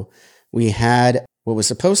time. So we had what was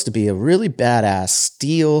supposed to be a really badass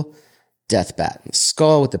steel Death Bat, a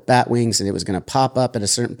skull with the bat wings, and it was going to pop up at a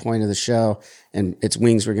certain point of the show, and its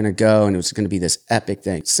wings were going to go, and it was going to be this epic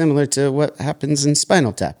thing, similar to what happens in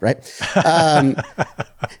Spinal Tap, right?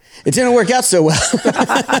 It didn't work out so well.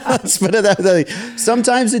 Let's put it that way.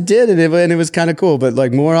 Sometimes it did, and it was kind of cool, but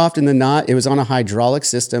like more often than not, it was on a hydraulic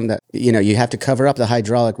system that, you have to cover up the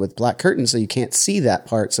hydraulic with black curtains so you can't see that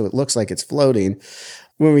part, so it looks like it's floating.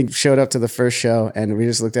 When we showed up to the first show, and we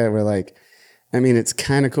just looked at it, we're like, I mean, it's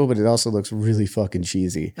kind of cool, but it also looks really fucking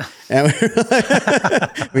cheesy. And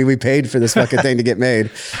we paid for this fucking thing to get made.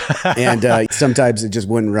 And sometimes it just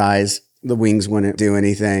wouldn't rise. The wings wouldn't do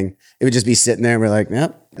anything. It would just be sitting there. And we're like,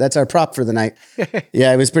 nope, that's our prop for the night.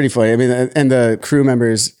 Yeah, it was pretty funny. I mean, and the crew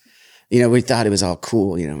members, we thought it was all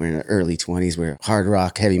cool. We're in the early 20s. We're a hard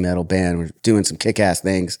rock, heavy metal band. We're doing some kick-ass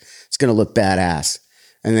things. It's going to look badass.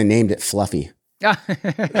 And they named it Fluffy.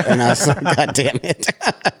 And I was like, God damn it.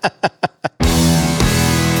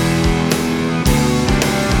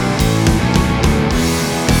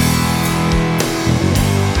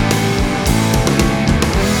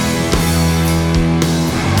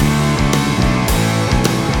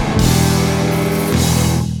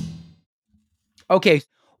 Okay,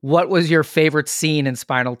 what was your favorite scene in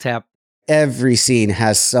Spinal Tap? Every scene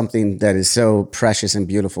has something that is so precious and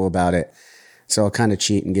beautiful about it. So I'll kind of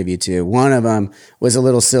cheat and give you two. One of them was a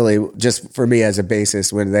little silly just for me as a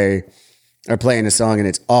bassist when they are playing a song and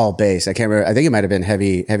it's all bass. I can't remember. I think it might have been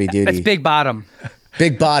heavy duty. It's Big Bottom.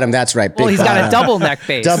 Big Bottom, that's right. Well, he's got a double neck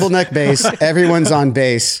bass. Double neck bass. Everyone's on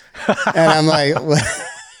bass. And I'm like...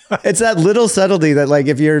 It's that little subtlety that, like,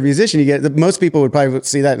 if you're a musician, you get. Most people would probably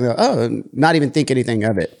see that and go, "Oh," not even think anything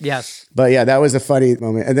of it. Yes. But yeah, that was a funny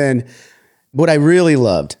moment. And then, what I really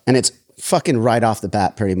loved, and it's fucking right off the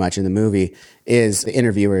bat, pretty much in the movie, is the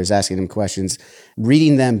interviewers asking them questions,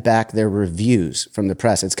 reading them back their reviews from the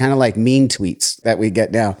press. It's kind of like mean tweets that we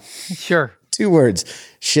get now. Sure. 2 words,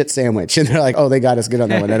 shit sandwich. And they're like, oh, they got us good on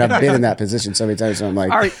that one. And I've been in that position so many times. So I'm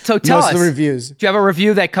like, all right, so tell us. Most of the reviews. Do you have a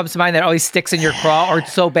review that comes to mind that always sticks in your craw or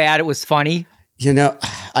it's so bad it was funny?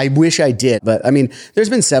 I wish I did. But I mean, there's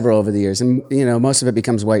been several over the years. And, most of it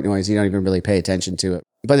becomes white noise. You don't even really pay attention to it.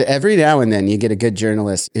 But every now and then you get a good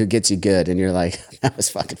journalist who gets you good. And you're like, that was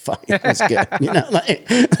fucking funny. That was good.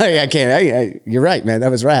 I can't. You're right, man. That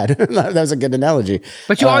was rad. That was a good analogy.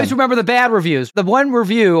 But you always remember the bad reviews. The one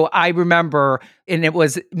review I remember, and it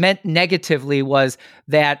was meant negatively, was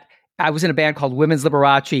that I was in a band called Women's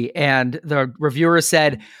Liberace. And the reviewer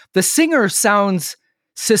said, the singer sounds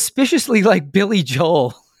suspiciously like Billy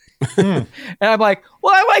Joel. And I'm like,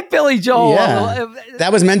 well, I like Billy Joel. Yeah.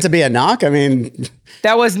 That was meant to be a knock. I mean,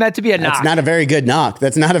 that was meant to be a knock. That's not a very good knock.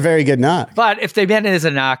 But if they meant it as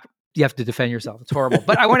a knock, you have to defend yourself. It's horrible.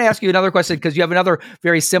 But I want to ask you another question because you have another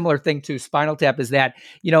very similar thing to Spinal Tap is that,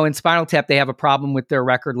 in Spinal Tap, they have a problem with their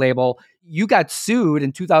record label. You got sued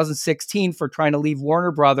in 2016 for trying to leave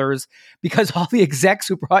Warner Brothers because all the execs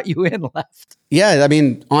who brought you in left. Yeah, I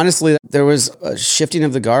mean, honestly, there was a shifting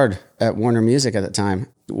of the guard at Warner Music at the time.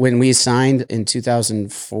 When we signed in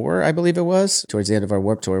 2004, I believe it was, towards the end of our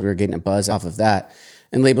Warped Tour, we were getting a buzz off of that.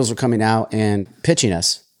 And labels were coming out and pitching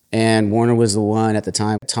us And Warner was the one at the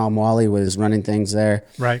time. Tom Wally was running things there.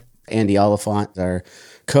 Right. Andy Oliphant, our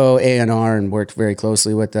co-A&R, and worked very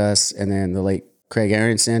closely with us. And then the late Craig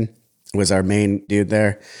Aronson was our main dude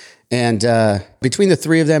there. And between the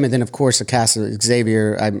three of them, and then, of course, the cast of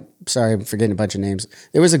Xavier, I'm sorry, I'm forgetting a bunch of names.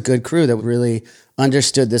 There was a good crew that really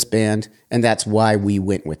understood this band, and that's why we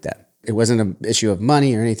went with them. It wasn't an issue of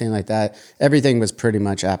money or anything like that. Everything was pretty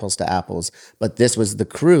much apples to apples. But this was the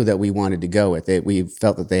crew that we wanted to go with. We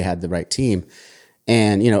felt that they had the right team.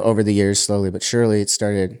 And, over the years, slowly but surely, it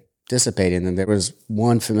started dissipating, and there was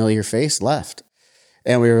one familiar face left.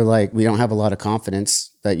 And we were like, we don't have a lot of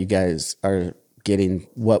confidence that you guys are getting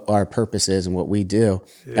what our purpose is and what we do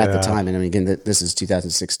at the time. And I mean, again, this is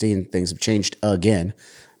 2016. Things have changed again.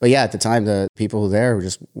 But yeah, at the time, the people there were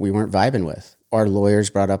we weren't vibing with. Our lawyers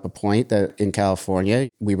brought up a point that in California,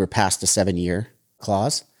 we were past the 7-year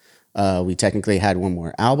clause. We technically had one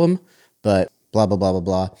more album, but blah, blah, blah, blah,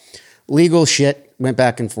 blah. Legal shit went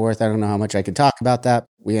back and forth. I don't know how much I could talk about that.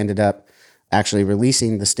 We ended up actually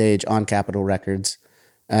releasing the stage on Capitol Records.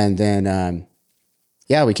 And then,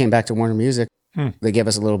 we came back to Warner Music. They gave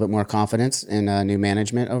us a little bit more confidence in new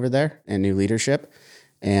management over there and new leadership.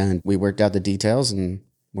 And we worked out the details, and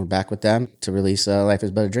we're back with them to release Life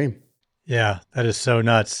is But a Dream. Yeah, that is so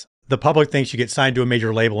nuts. The public thinks you get signed to a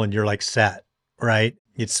major label and you're like set, right?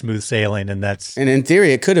 It's smooth sailing, and in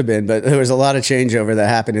theory it could have been, but there was a lot of changeover that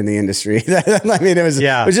happened in the industry. I mean, it was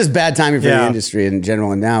just bad timing for the industry in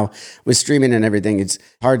general. And now with streaming and everything, it's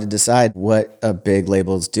hard to decide what a big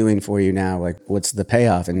label is doing for you now. Like, what's the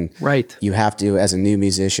payoff? And you have to, as a new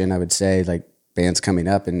musician, I would say, like bands coming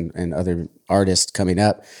up and other artists coming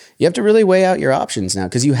up, you have to really weigh out your options now,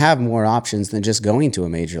 because you have more options than just going to a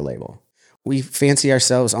major label. We fancy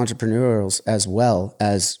ourselves entrepreneurials as well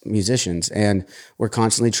as musicians, and we're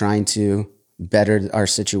constantly trying to better our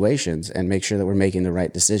situations and make sure that we're making the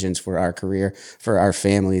right decisions for our career, for our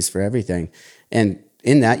families, for everything. And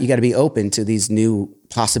in that, you got to be open to these new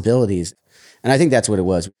possibilities. And I think that's what it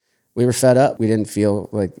was. We were fed up. We didn't feel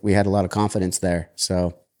like we had a lot of confidence there.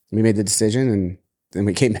 So we made the decision, and then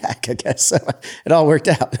we came back, I guess. So it all worked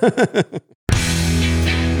out.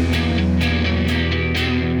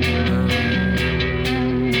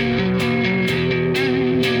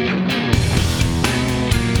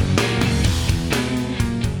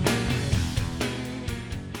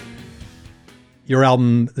 Your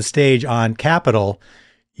album, The Stage on Capitol,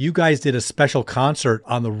 you guys did a special concert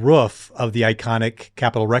on the roof of the iconic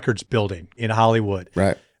Capitol Records building in Hollywood.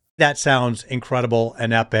 Right. That sounds incredible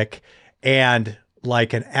and epic, and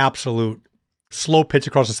like an absolute slow pitch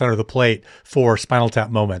across the center of the plate for Spinal Tap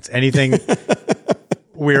moments. Anything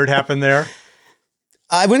weird happened there?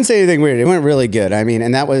 I wouldn't say anything weird. It went really good. I mean,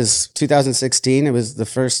 and that was 2016. It was the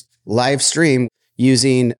first live stream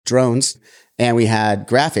using drones. And we had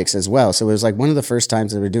graphics as well. So it was like one of the first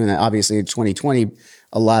times that we were doing that. Obviously, in 2020,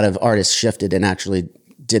 a lot of artists shifted and actually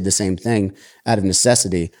did the same thing out of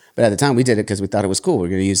necessity. But at the time, we did it because we thought it was cool. We're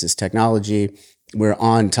going to use this technology. We're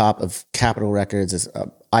on top of Capitol Records, this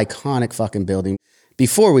iconic fucking building.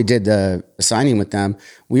 Before we did the signing with them,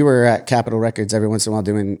 we were at Capitol Records every once in a while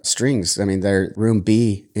doing strings. I mean, their room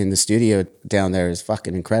B in the studio down there is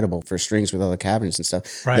fucking incredible for strings with all the cabinets and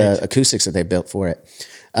stuff. Right. The acoustics that they built for it.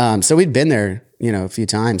 So we'd been there, a few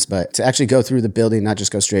times, but to actually go through the building, not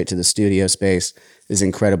just go straight to the studio space, is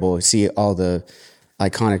incredible. See all the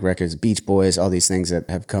iconic records, Beach Boys, all these things that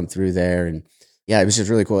have come through there. And yeah, it was just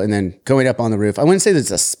really cool. And then going up on the roof, I wouldn't say there's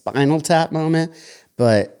a Spinal Tap moment,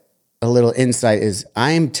 but a little insight is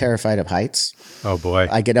I'm terrified of heights. Oh boy.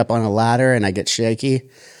 I get up on a ladder and I get shaky.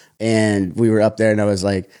 And we were up there and I was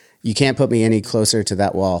like, you can't put me any closer to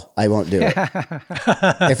that wall. I won't do it.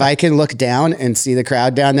 If I can look down and see the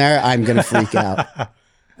crowd down there, I'm going to freak out.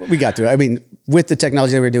 We got through it. I mean, with the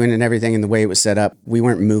technology that we were doing and everything and the way it was set up, we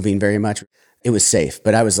weren't moving very much. It was safe.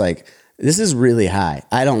 But I was like, this is really high.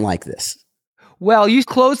 I don't like this. Well, you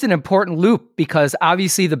closed an important loop because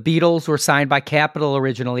obviously the Beatles were signed by Capitol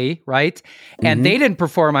originally, right? And they didn't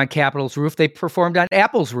perform on Capitol's roof. They performed on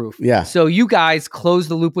Apple's roof. Yeah. So you guys closed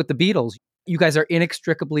the loop with the Beatles. You guys are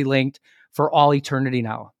inextricably linked for all eternity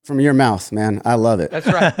now. From your mouth, man. I love it. That's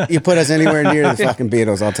right. You put us anywhere near the fucking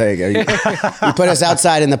Beatles, I'll take it. You put us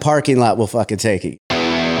outside in the parking lot, we'll fucking take it.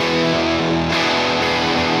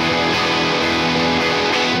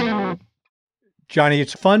 Johnny,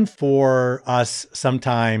 it's fun for us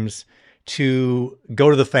sometimes to go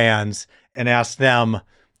to the fans and ask them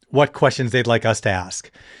what questions they'd like us to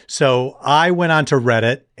ask. So I went on to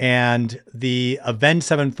Reddit, and the Avenged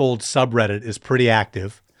Sevenfold subreddit is pretty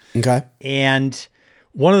active. Okay. And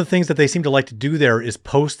one of the things that they seem to like to do there is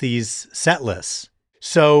post these set lists.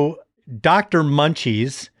 So Dr.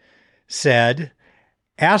 Munchies said,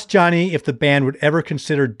 ask Johnny if the band would ever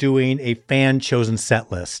consider doing a fan-chosen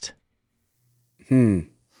set list. I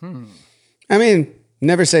mean,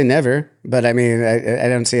 never say never, but I mean, I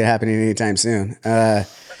don't see it happening anytime soon. Yeah,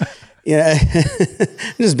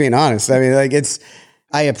 I'm just being honest. I mean, like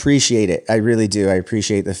I appreciate it. I really do. I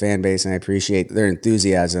appreciate the fan base and I appreciate their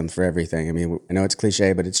enthusiasm for everything. I mean, I know it's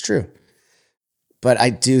cliche, but it's true. But I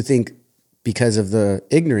do think because of the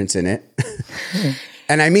ignorance in it,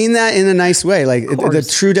 and I mean that in a nice way, like the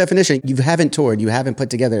true definition, you haven't toured, you haven't put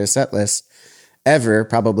together a set list ever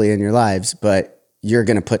probably in your lives, but you're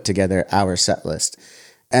going to put together our set list.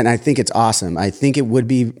 And I think it's awesome. I think it would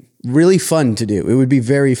be really fun to do. It would be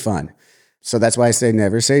very fun. So that's why I say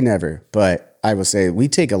never, but I will say we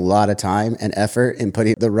take a lot of time and effort in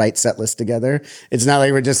putting the right set list together. It's not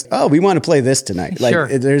like we're just, we want to play this tonight.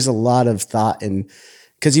 Like there's a lot of thought and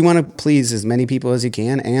because you want to please as many people as you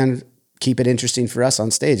can and keep it interesting for us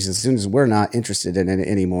on stage. As soon as we're not interested in it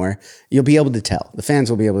anymore, you'll be able to tell. The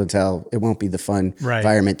fans will be able to tell. It won't be the fun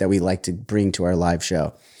environment that we like to bring to our live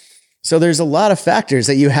show. So there's a lot of factors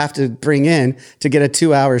that you have to bring in to get a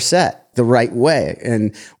 2-hour set the right way.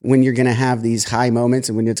 And when you're going to have these high moments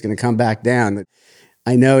and when it's going to come back down,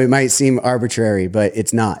 I know it might seem arbitrary, but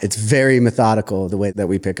it's not. It's very methodical the way that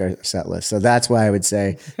we pick our set list. So that's why I would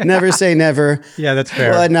say never say never. Yeah, that's fair.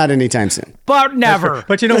 Well, not anytime soon. But never.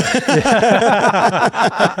 But you know,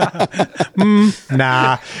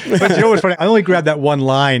 nah. But you know what's funny? I only grabbed that one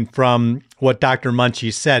line from what Dr.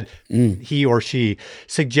 Munchie said. He or she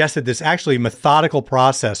suggested this actually methodical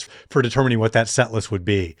process for determining what that set list would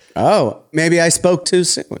be. Oh, maybe I spoke too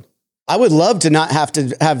soon. I would love to not have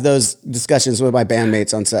to have those discussions with my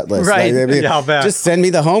bandmates on set lists. Right. Like, Yeah, I'll bet. just send me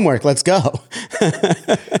the homework. Let's go.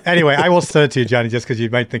 Anyway, I will send it to you, Johnny, just because you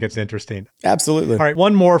might think it's interesting. Absolutely. All right,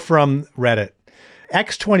 one more from Reddit.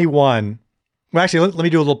 X21. Well, actually, let me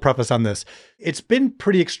do a little preface on this. It's been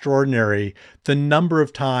pretty extraordinary the number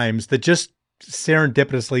of times that just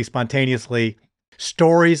serendipitously, spontaneously,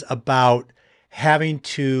 stories about having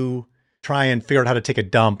to try and figure out how to take a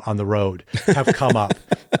dump on the road have come up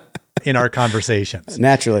in our conversations.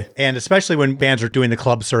 Naturally. And especially when bands are doing the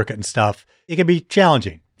club circuit and stuff, it can be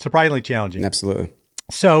challenging, surprisingly challenging. Absolutely.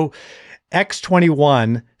 So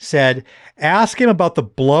X21 said, ask him about the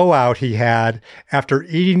blowout he had after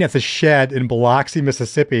eating at the shed in Biloxi,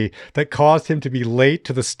 Mississippi that caused him to be late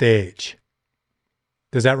to the stage.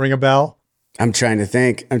 Does that ring a bell? I'm trying to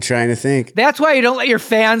think. That's why you don't let your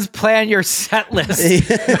fans plan your set list.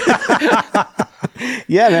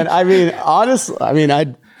 Yeah, man. I mean, honestly,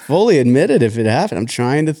 I'd fully admit it if it happened. I'm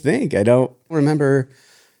trying to think. I don't remember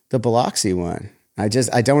the Biloxi one. I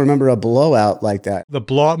don't remember a blowout like that. The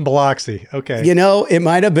blowout in Biloxi. Okay. You know, it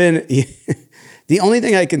might have been. The only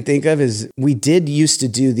thing I can think of is we did used to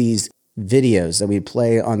do these videos that we'd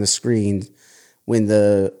play on the screen when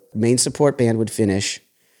the main support band would finish.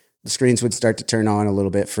 The screens would start to turn on a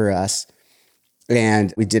little bit for us.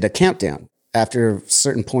 And we did a countdown. After a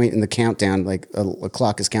certain point in the countdown, like a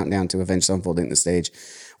clock is counting down to Avenged Sevenfold in the stage,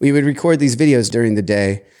 we would record these videos during the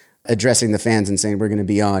day addressing the fans and saying, we're going to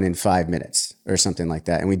be on in 5 minutes or something like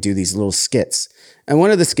that. And we do these little skits. And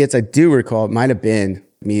one of the skits I do recall might have been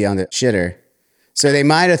me on the shitter. So they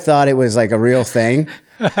might have thought it was like a real thing.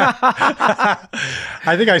 I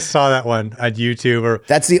think I saw that one on YouTube.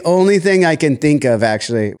 That's the only thing I can think of,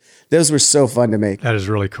 actually. Those were so fun to make. That is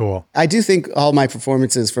really cool. I do think all my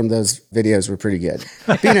performances from those videos were pretty good.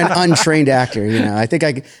 Being an untrained actor, I think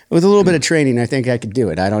with a little bit of training, I think I could do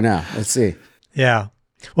it. I don't know. Let's see. Yeah.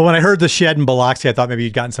 Well, when I heard the shed in Biloxi, I thought maybe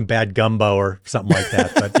you'd gotten some bad gumbo or something like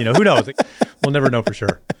that. But, who knows? We'll never know for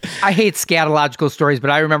sure. I hate scatological stories,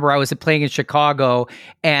 but I remember I was playing in Chicago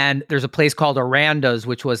and there's a place called Aranda's,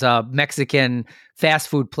 which was a Mexican fast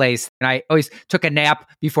food place. And I always took a nap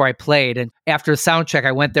before I played. And after a sound check,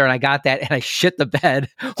 I went there and I got that and I shit the bed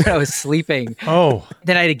when I was sleeping. Oh.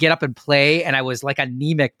 Then I had to get up and play and I was like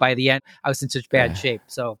anemic by the end. I was in such bad shape.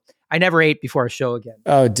 So I never ate before a show again.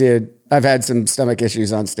 Oh, dude. I've had some stomach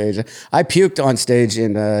issues on stage. I puked on stage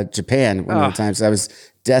in Japan one of the times. I was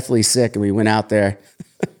deathly sick and we went out there.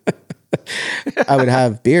 I would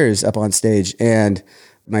have beers up on stage and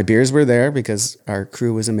my beers were there because our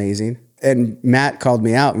crew was amazing. And Matt called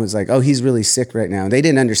me out and was like, oh, he's really sick right now. And they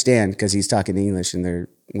didn't understand because he's talking English and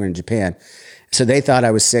we're in Japan. So they thought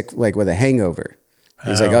I was sick, like with a hangover.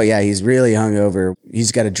 He's like, oh yeah, he's really hungover.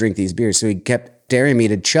 He's got to drink these beers. So he kept daring me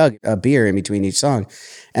to chug a beer in between each song.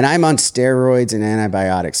 And I'm on steroids and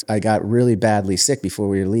antibiotics. I got really badly sick before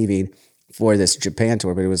we were leaving for this Japan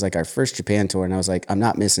tour, but it was like our first Japan tour. And I was like, I'm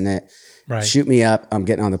not missing it. Right. Shoot me up. I'm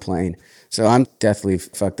getting on the plane. So I'm definitely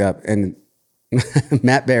fucked up. And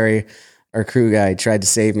Matt Berry, our crew guy tried to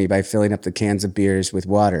save me by filling up the cans of beers with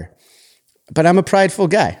water. But I'm a prideful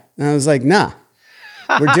guy. And I was like, nah,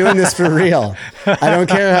 we're doing this for real. I don't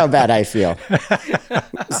care how bad I feel.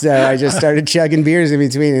 So I just started chugging beers in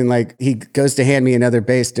between. And like, he goes to hand me another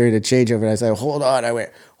bass during the changeover. And I said, hold on. I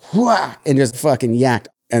went, whah, and just fucking yacked.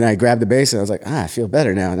 And I grabbed the bass and I was like, I feel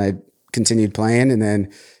better now. And I continued playing and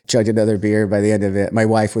then chugged another beer. By the end of it, my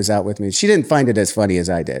wife was out with me. She didn't find it as funny as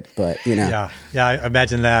I did, but you know. Yeah, I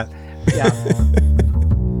imagine that. Yeah.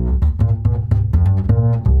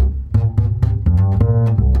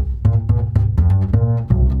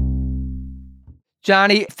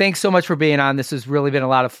 Johnny, thanks so much for being on. This has really been a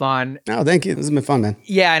lot of fun. Oh, thank you. This has been fun, man.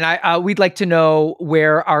 Yeah, and we'd like to know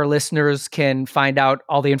where our listeners can find out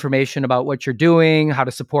all the information about what you're doing, how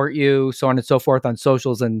to support you, so on and so forth on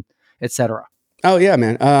socials and et cetera. Oh, yeah,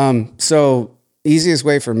 man. So easiest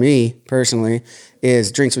way for me personally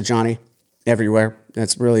is Drinks with Johnny everywhere.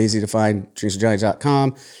 That's really easy to find.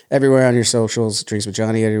 drinkswithjohnny.com. Everywhere on your socials, Drinks with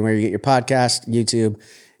Johnny, everywhere you get your podcast, YouTube,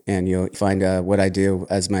 and you'll find what I do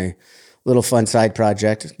as my little fun side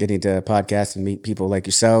project, getting to podcast and meet people like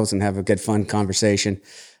yourselves and have a good, fun conversation.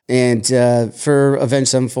 And for Avenged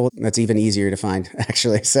Sevenfold, that's even easier to find,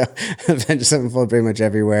 actually. So Avenged Sevenfold pretty much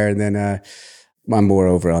everywhere. And then I'm more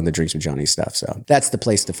over on the Drinks with Johnny stuff. So that's the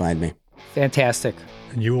place to find me. Fantastic.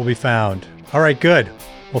 And you will be found. All right, good.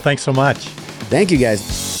 Well, thanks so much. Thank you,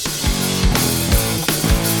 guys.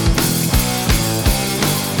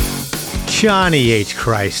 Johnny H.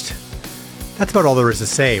 Christ. That's about all there is to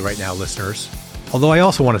say right now, listeners. Although I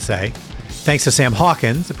also want to say thanks to Sam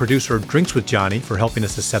Hawkins, the producer of Drinks with Johnny, for helping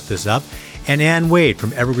us to set this up, and Ann Wade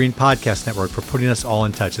from Evergreen Podcast Network for putting us all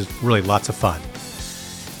in touch. It's really lots of fun.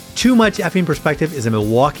 Too Much Effing Perspective is a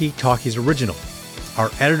Milwaukee Talkies original.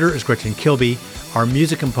 Our editor is Gretchen Kilby. Our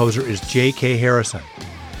music composer is J.K. Harrison.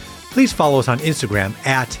 Please follow us on Instagram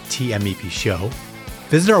at TMEP Show.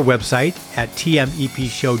 Visit our website at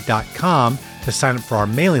tmepshow.com to sign up for our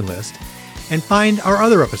mailing list, and find our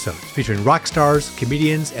other episodes featuring rock stars,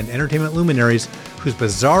 comedians, and entertainment luminaries whose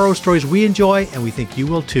bizarro stories we enjoy and we think you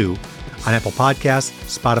will too on Apple Podcasts,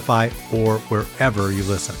 Spotify, or wherever you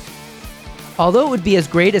listen. Although it would be as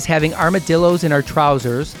great as having armadillos in our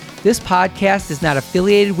trousers, this podcast is not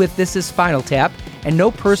affiliated with This Is Spinal Tap, and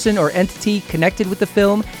no person or entity connected with the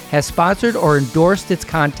film has sponsored or endorsed its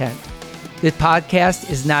content. This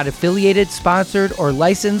podcast is not affiliated, sponsored, or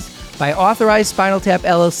licensed by Authorized Spinal Tap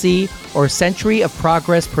LLC or Century of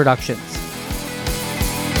Progress Productions.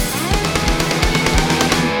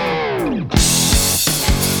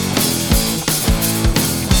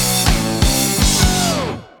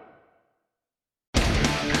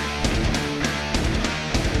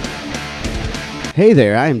 Hey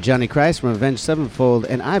there, I am Johnny Christ from Avenged Sevenfold,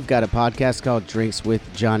 and I've got a podcast called Drinks with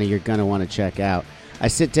Johnny you're going to want to check out. I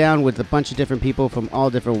sit down with a bunch of different people from all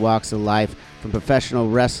different walks of life, from professional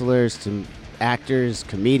wrestlers to actors,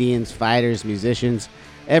 comedians, fighters, musicians,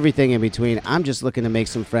 everything in between. I'm just looking to make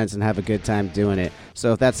some friends and have a good time doing it.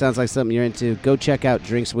 So if that sounds like something you're into, go check out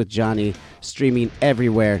Drinks with Johnny, streaming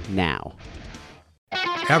everywhere now.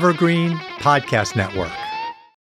 Evergreen Podcast Network.